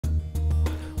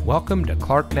Welcome to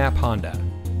Knapp Honda,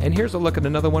 and here's a look at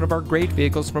another one of our great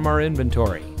vehicles from our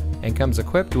inventory, and comes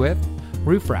equipped with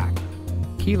roof rack,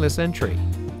 keyless entry,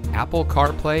 Apple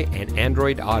CarPlay and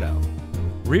Android Auto,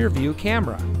 rear view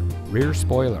camera, rear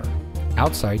spoiler,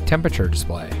 outside temperature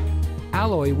display,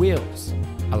 alloy wheels,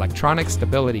 electronic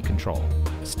stability control,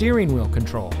 steering wheel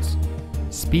controls,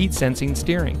 speed sensing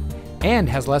steering, and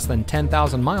has less than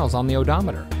 10,000 miles on the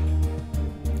odometer.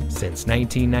 Since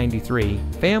 1993,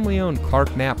 family-owned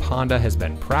Knapp Honda has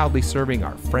been proudly serving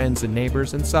our friends and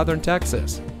neighbors in southern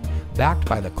Texas. Backed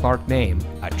by the Clark name,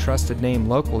 a trusted name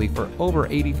locally for over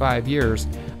 85 years,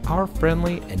 our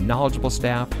friendly and knowledgeable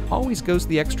staff always goes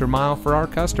the extra mile for our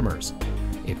customers.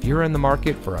 If you're in the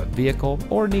market for a vehicle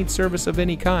or need service of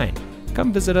any kind,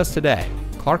 come visit us today.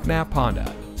 Knapp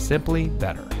Honda, simply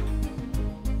better.